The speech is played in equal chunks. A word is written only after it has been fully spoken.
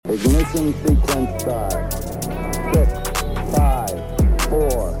Ignition sequence start. 6, 5,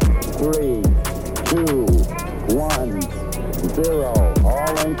 4, 3, 2, 1, 0.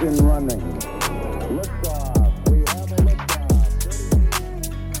 All engine running. Liftoff. We have a liftoff.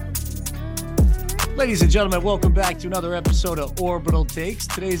 Ladies and gentlemen, welcome back to another episode of Orbital Takes.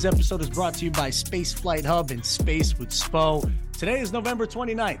 Today's episode is brought to you by Space Flight Hub and Space with SPO. Today is November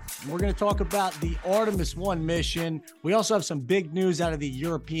 29th, and we're going to talk about the Artemis 1 mission. We also have some big news out of the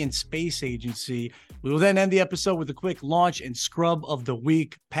European Space Agency. We will then end the episode with a quick launch and scrub of the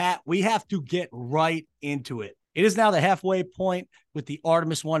week. Pat, we have to get right into it. It is now the halfway point with the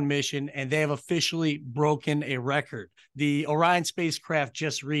Artemis 1 mission, and they have officially broken a record. The Orion spacecraft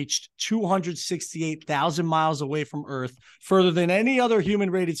just reached 268,000 miles away from Earth, further than any other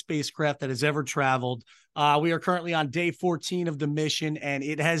human-rated spacecraft that has ever traveled. We are currently on day 14 of the mission, and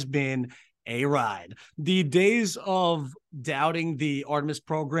it has been a ride. The days of doubting the Artemis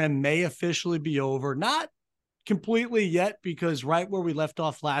program may officially be over. Not completely yet, because right where we left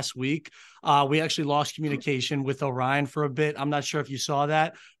off last week, we actually lost communication with Orion for a bit. I'm not sure if you saw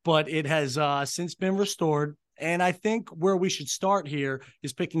that, but it has since been restored. And I think where we should start here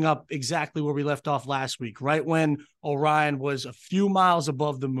is picking up exactly where we left off last week, right when Orion was a few miles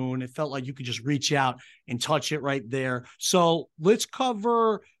above the moon. It felt like you could just reach out and touch it right there. So let's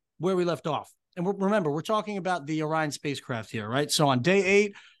cover where we left off. And remember, we're talking about the Orion spacecraft here, right? So on day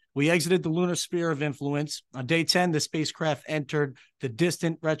 8, we exited the lunar sphere of influence. On day 10, the spacecraft entered the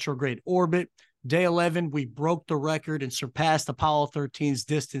distant retrograde orbit. Day 11, we broke the record and surpassed Apollo 13's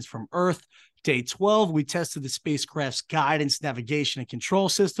distance from Earth. Day 12, we tested the spacecraft's guidance, navigation, and control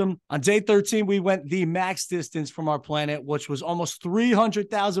system. On day 13, we went the max distance from our planet, which was almost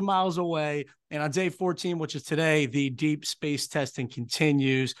 300,000 miles away. And on day 14, which is today, the deep space testing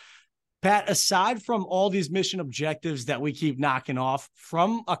continues. Pat, aside from all these mission objectives that we keep knocking off,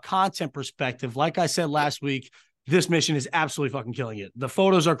 from a content perspective, like I said last week, this mission is absolutely fucking killing it. The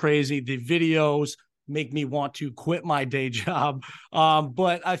photos are crazy. The videos make me want to quit my day job.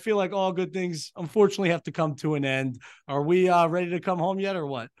 But I feel like all good things, unfortunately, have to come to an end. Are we ready to come home yet or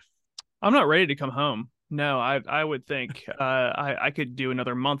what? I'm not ready to come home. No, I would think I could do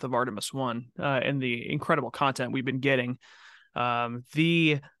another month of Artemis 1 and the incredible content we've been getting.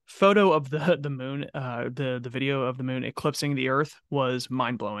 The photo of the moon, the video of the moon eclipsing the Earth was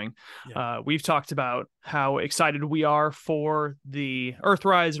mind-blowing. Yeah. We've talked about how excited we are for the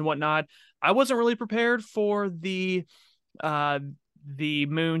Earthrise and whatnot. I wasn't really prepared for the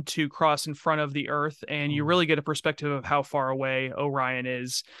moon to cross in front of the Earth, and you really get a perspective of how far away Orion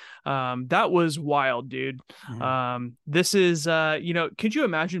is. That was wild, dude. This is, could you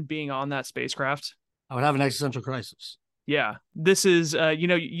imagine being on that spacecraft? I would have an existential crisis. Yeah, this is,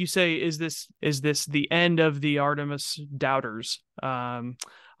 you say, is this the end of the Artemis doubters?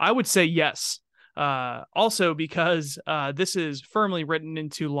 I would say yes. Also because this is firmly written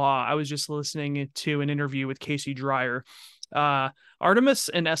into law. I was just listening to an interview with Casey Dreyer. Artemis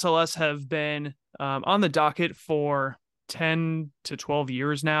and SLS have been on the docket for 10 to 12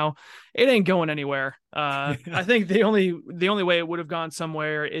 years now. It ain't going anywhere. I think the only way it would have gone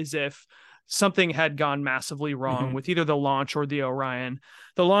somewhere is if something had gone massively wrong with either the launch or the Orion.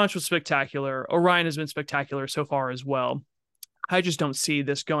 The launch was spectacular. Orion has been spectacular so far as well. I just don't see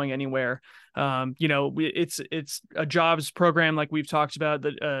this going anywhere. It's a jobs program like we've talked about,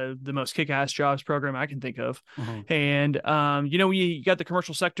 the most kick-ass jobs program I can think of. And, we got the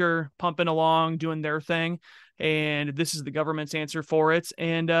commercial sector pumping along, doing their thing, and this is the government's answer for it.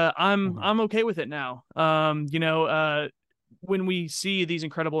 And I'm okay with it now. When we see these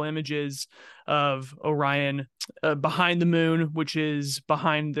incredible images of Orion behind the moon, which is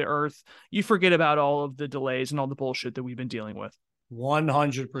behind the Earth, you forget about all of the delays and all the bullshit that we've been dealing with.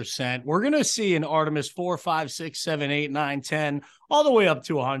 100%. We're going to see an Artemis 4, 5, 6, 7, 8, 9, 10, all the way up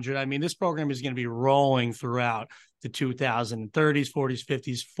to 100. I mean, this program is going to be rolling throughout the 2030s, 40s,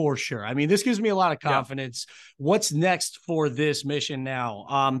 50s for sure. I mean, this gives me a lot of confidence. Yeah. What's next for this mission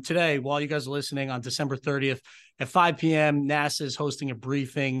now? Today, while you guys are listening, on December 30th at 5 p.m., NASA is hosting a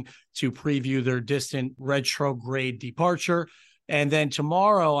briefing to preview their distant retrograde departure. And then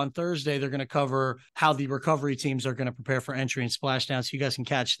tomorrow on Thursday, they're going to cover how the recovery teams are going to prepare for entry and splashdown. So you guys can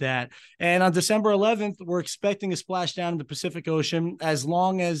catch that. And on December 11th, we're expecting a splashdown in the Pacific Ocean as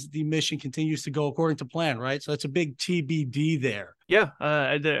long as the mission continues to go according to plan, right? So that's a big TBD there. Yeah.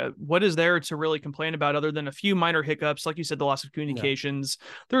 What is there to really complain about other than a few minor hiccups? Like you said, the loss of communications. Yeah.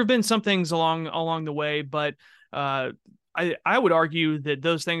 There have been some things along the way, but I would argue that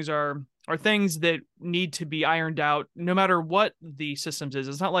those things are things that need to be ironed out no matter what the systems is.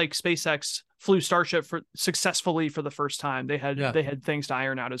 It's not like SpaceX flew Starship successfully for the first time. They had things to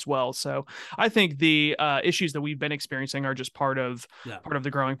iron out as well. So I think the issues that we've been experiencing are just part of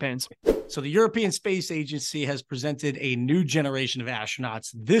the growing pains. So the European Space Agency has presented a new generation of astronauts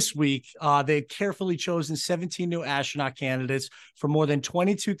this week. They've carefully chosen 17 new astronaut candidates for more than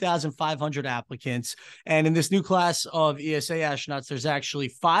 22,500 applicants. And in this new class of ESA astronauts, there's actually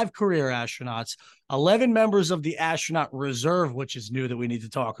 5 career astronauts, 11 members of the astronaut reserve, which is new that we need to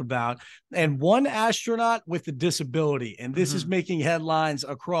talk about, and 1 astronaut with a disability. And this is making headlines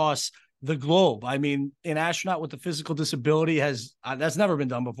across the globe. I mean, an astronaut with a physical disability that's never been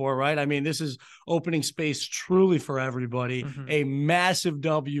done before, right? I mean, this is opening space truly for everybody. A massive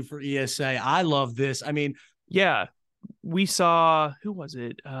W for ESA. I love this. I mean, yeah, we saw, who was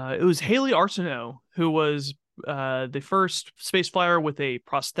it? It was Haley Arsenault, who was the first space flyer with a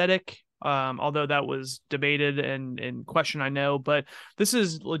prosthetic, although that was debated and questioned, I know. But this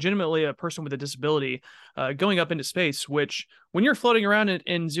is legitimately a person with a disability going up into space, which when you're floating around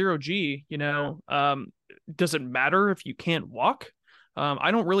in 0G, does it matter if you can't walk?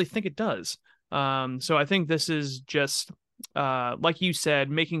 I don't really think it does. So I think this is just, like you said,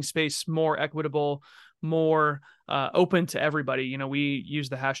 making space more equitable, more open to everybody. We use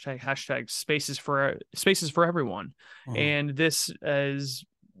the hashtag spaces for everyone. And this is,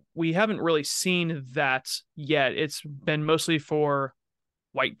 we haven't really seen that yet. It's been mostly for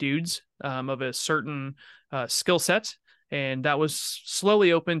white dudes of a certain skill set, and that was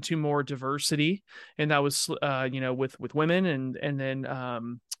slowly open to more diversity, and that was with women and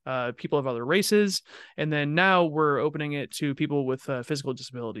then people of other races, and then now we're opening it to people with physical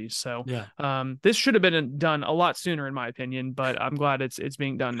disabilities. So this should have been done a lot sooner, in my opinion, but I'm glad it's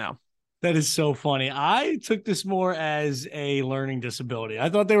being done now. That is so funny. I took this more as a learning disability. I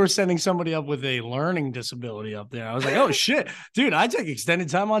thought they were sending somebody up with a learning disability up there. I was like, oh shit, dude, I take extended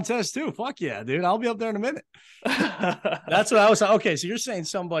time on tests too. Fuck yeah, dude. I'll be up there in a minute. That's what I was like. Okay, so you're saying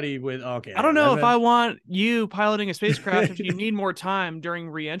somebody with, okay. I don't know if I want you piloting a spacecraft if you need more time during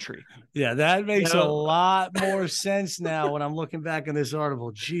re-entry. Yeah, that makes a lot more sense now when I'm looking back in this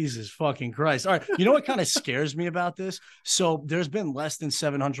article. Jesus fucking Christ. All right. You know what kind of scares me about this? So there's been less than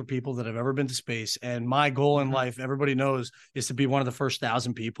 700 people that have ever been to space. And my goal in life, everybody knows, is to be one of the first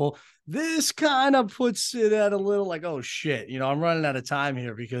 1,000 people. This kind of puts it at a little like, oh shit, I'm running out of time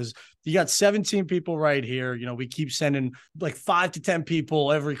here because you got 17 people right here. We keep sending like 5 to 10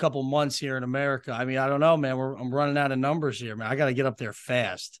 people every couple months here in America. I mean, I don't know, man. I'm running out of numbers here, man. I got to get up there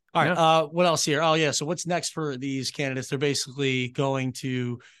fast. All right. What else here? Oh yeah. So what's next for these candidates? They're basically going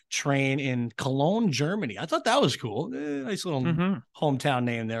to train in Cologne, Germany. I thought that was cool. Nice little hometown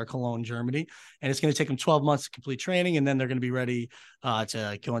name there, Cologne, Germany. And it's going to take them 12 months to complete training, and then they're going to be ready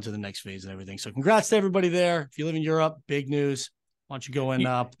to go into the next phase and everything. So congrats to everybody there. If you live in Europe, big news. Why don't you go in? You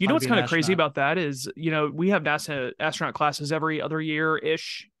know what's kind of crazy about that is, we have NASA astronaut classes every other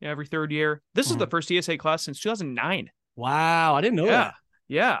year-ish, every third year. This is the first ESA class since 2009. Wow, I didn't know that.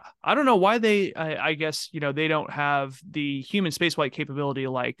 Yeah. I don't know why I guess, they don't have the human spaceflight capability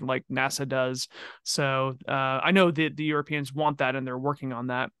like NASA does. So I know that the Europeans want that, and they're working on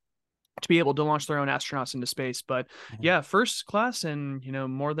that to be able to launch their own astronauts into space. But first class in,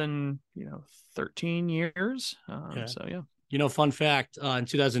 more than, 13 years. So yeah. Fun fact, in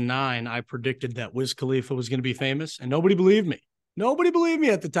 2009, I predicted that Wiz Khalifa was going to be famous, and nobody believed me. Nobody believed me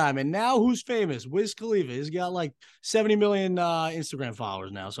at the time. And now who's famous? Wiz Khalifa. He's got like 70 million Instagram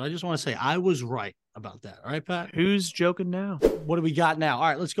followers now. So I just want to say I was right about that. All right, Pat? Who's joking now? What do we got now? All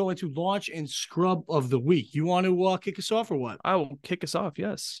right, let's go into launch and scrub of the week. You want to kick us off or what? I will kick us off,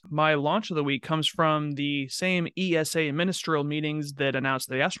 yes. My launch of the week comes from the same ESA ministerial meetings that announced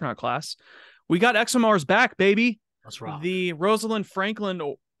the astronaut class. We got ExoMars back, baby. That's right. The Rosalind Franklin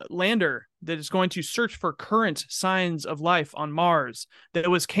lander that is going to search for current signs of life on Mars that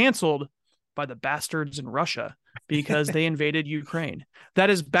was canceled by the bastards in Russia because they invaded Ukraine. That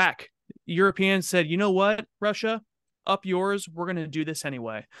is back. Europeans said, you know what, Russia, up yours. We're going to do this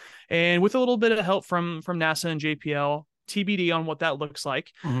anyway. And with a little bit of help from NASA and JPL, TBD on what that looks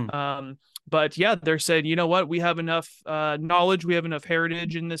like. But yeah, they're saying, you know what, we have enough knowledge, we have enough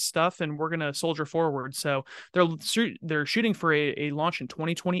heritage in this stuff, and we're going to soldier forward. So they're shooting for a launch in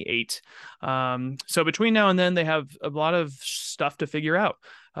 2028. So between now and then, they have a lot of stuff to figure out.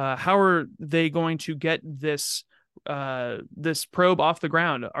 How are they going to get this probe off the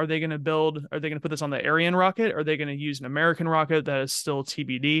ground? Are they going to put this on the Orion rocket? Are they going to use an American rocket? That is still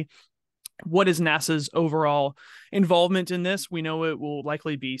TBD. what is NASA's overall involvement in this? We know it will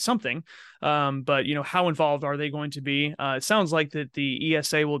likely be something, but how involved are they going to be? It sounds like that the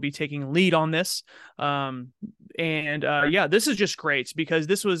ESA will be taking lead on this, this is just great because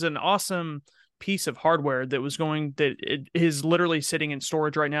this was an awesome piece of hardware that it is literally sitting in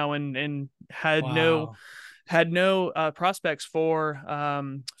storage right now and had Wow. no prospects for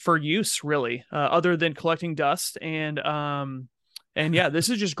use really, other than collecting dust. And yeah, this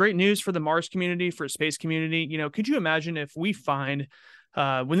is just great news for the Mars community, for space community. Could you imagine if we find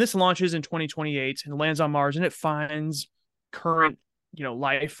when this launches in 2028 and lands on Mars and it finds current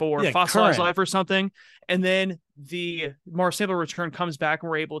life or Yeah, fossilized current. life or something, and then the Mars sample return comes back and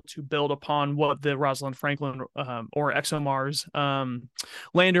we're able to build upon what the Rosalind Franklin or ExoMars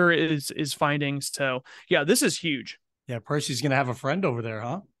lander is finding. So yeah, this is huge. Yeah, Percy's gonna have a friend over there,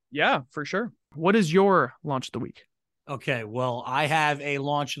 huh? Yeah, for sure. What is your launch of the week? Okay, well, I have a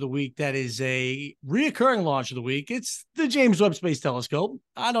launch of the week that is a reoccurring launch of the week. It's the James Webb Space Telescope.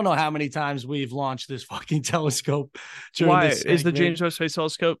 I don't know how many times we've launched this fucking telescope during Why this is the segment. James Webb Space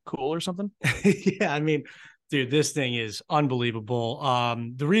Telescope cool or something? Yeah, I mean, dude, this thing is unbelievable.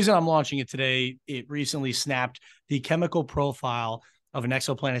 The reason I'm launching it today, it recently snapped the chemical profile of an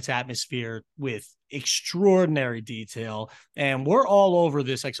exoplanet's atmosphere with extraordinary detail. And we're all over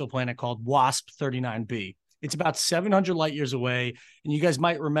this exoplanet called WASP 39b. It's about 700 light years away. And you guys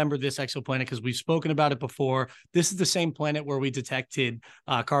might remember this exoplanet because we've spoken about it before. This is the same planet where we detected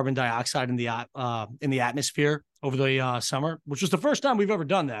carbon dioxide in the atmosphere over the summer, which was the first time we've ever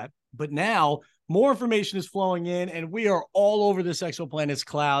done that. But now more information is flowing in and we are all over this exoplanet's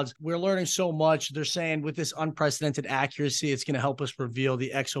clouds. We're learning so much. They're saying with this unprecedented accuracy, it's going to help us reveal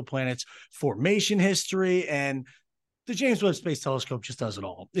the exoplanet's formation history. And the James Webb Space Telescope just does it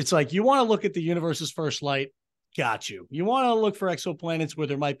all. It's like you want to look at the universe's first light. Got you. You want to look for exoplanets where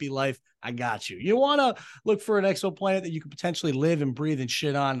there might be life. I got you. You want to look for an exoplanet that you could potentially live and breathe and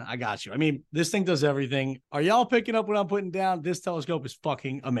shit on. I got you. I mean, this thing does everything. Are y'all picking up what I'm putting down? This telescope is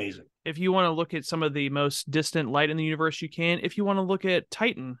fucking amazing. If you want to look at some of the most distant light in the universe, you can. If you want to look at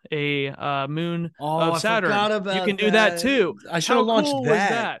Titan, a moon of Saturn, you can do that too. I should have launched cool that. Was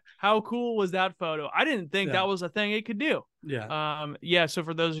that. How cool was that photo? I didn't think that was a thing it could do. Yeah. So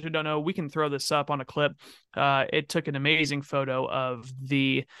for those who don't know, we can throw this up on a clip. It took an amazing photo of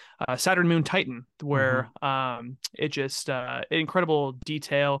the Saturn moon Titan, where it just incredible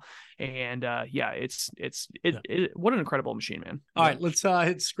detail. And what an incredible machine, man. All right, let's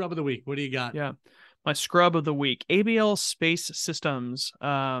hit scrub of the week. What do you got? Yeah. My scrub of the week, ABL Space Systems,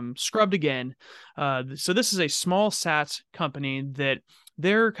 scrubbed again. So this is a small sat company that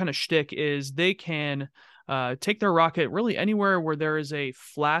their kind of shtick is they can take their rocket really anywhere where there is a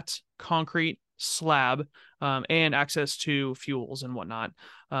flat concrete slab and access to fuels and whatnot.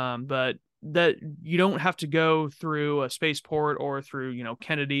 But that you don't have to go through a spaceport or through,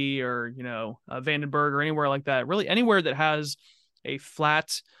 Kennedy or, Vandenberg or anywhere like that. Really anywhere that has a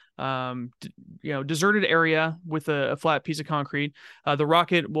flat, deserted area with a flat piece of concrete. The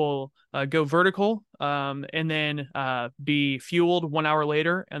rocket will go vertical and then be fueled 1 hour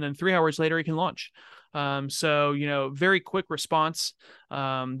later. And then 3 hours later, it can launch. Very quick response.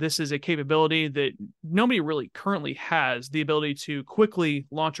 This is a capability that nobody really currently has, the ability to quickly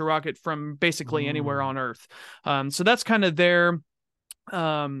launch a rocket from basically anywhere on Earth. So that's kind of their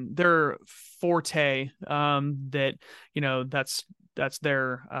forte, that's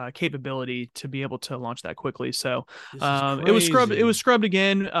their capability to be able to launch that quickly. So it was scrubbed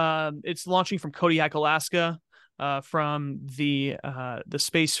again. It's launching from Kodiak, Alaska. From the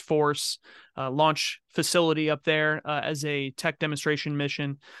Space Force launch facility up there as a tech demonstration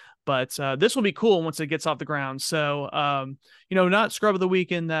mission. But this will be cool once it gets off the ground. So, not scrub of the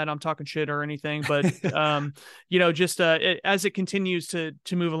week in that I'm talking shit or anything, but, as it continues to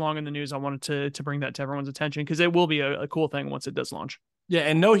move along in the news, I wanted to bring that to everyone's attention because it will be a cool thing once it does launch. Yeah,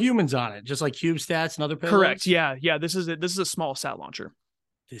 and no humans on it, just like CubeSats and other payloads. Correct. Yeah. This is a small sat launcher.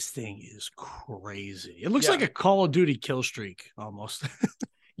 This thing is crazy. It looks like a Call of Duty kill streak almost.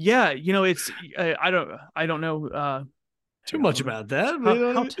 Yeah, it's I don't know too much about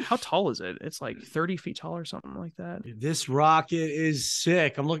that. How tall is it? It's like 30 feet tall or something like that. This rocket is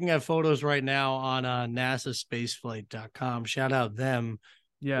sick. I'm looking at photos right now on NASAspaceflight.com. Shout out them.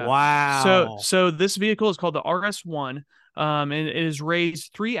 Yeah. Wow. So this vehicle is called the RS-1. And it is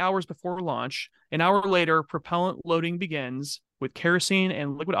raised 3 hours before launch. An hour later, propellant loading begins with kerosene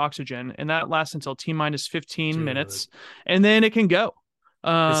and liquid oxygen, and that lasts until T-minus 15 minutes, and then it can go.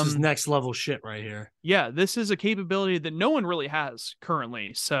 This is next level shit right here. Yeah, this is a capability that no one really has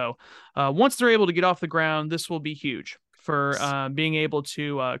currently. So once they're able to get off the ground, this will be huge for being able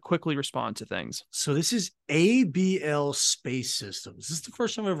to quickly respond to things. So this is ABL Space Systems. This is the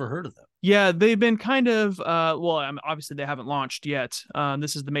first time I've ever heard of them. Yeah, they've been kind of, obviously they haven't launched yet.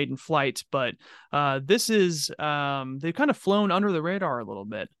 This is the maiden flight, but this is, they've kind of flown under the radar a little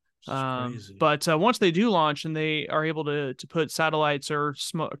bit. But once they do launch and they are able to put satellites or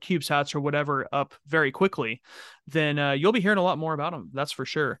CubeSats or whatever up very quickly, then you'll be hearing a lot more about them. That's for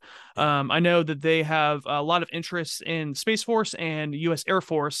sure. I know that they have a lot of interest in Space Force and U.S. Air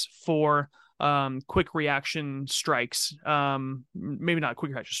Force for quick reaction strikes. Maybe not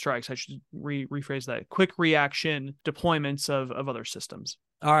quick reaction strikes. I should rephrase that. Quick reaction deployments of other systems.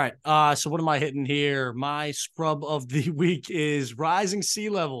 All right. So what am I hitting here? My scrub of the week is rising sea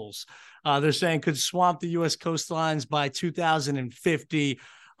levels. They're saying could swamp the U.S. coastlines by 2050.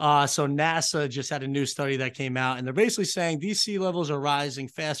 So NASA just had a new study that came out, and they're basically saying these sea levels are rising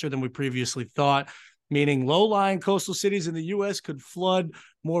faster than we previously thought, meaning low-lying coastal cities in the U.S. could flood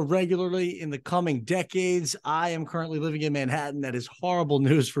more regularly in the coming decades. I am currently living in Manhattan. That is horrible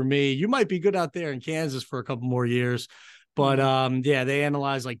news for me. You might be good out there in Kansas for a couple more years. But yeah, they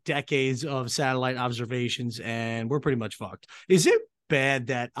analyzed like decades of satellite observations, and we're pretty much fucked. Is it bad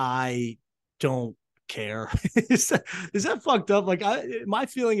that I don't care? is that fucked up? Like, my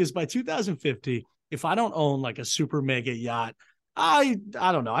feeling is by 2050, if I don't own like a super mega yacht, I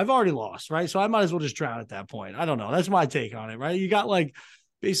don't know. I've already lost, right? So I might as well just drown at that point. I don't know. That's my take on it, right? You got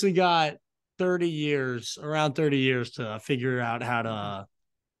basically got 30 years, around 30 years to figure out how to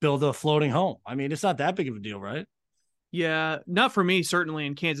build a floating home. I mean, it's not that big of a deal, right? Yeah, not for me. Certainly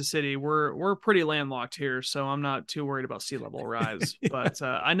in Kansas City, we're pretty landlocked here, so I'm not too worried about sea level rise. Yeah. But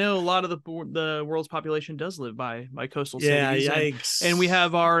I know a lot of the world's population does live by coastal cities. Yikes. And we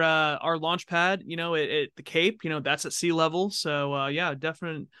have our launch pad, at the Cape. That's at sea level. So yeah,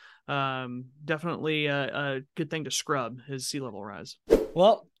 definitely a good thing to scrub is sea level rise.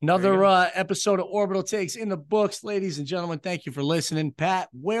 Well, another episode of Orbital Takes in the books, ladies and gentlemen. Thank you for listening. Pat,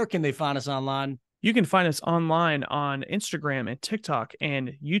 where can they find us online? You can find us online on Instagram and TikTok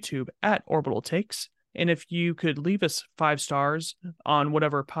and YouTube at Orbital Takes. And if you could leave us 5 stars on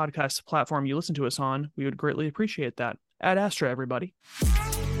whatever podcast platform you listen to us on, we would greatly appreciate that. Ad Astra, everybody.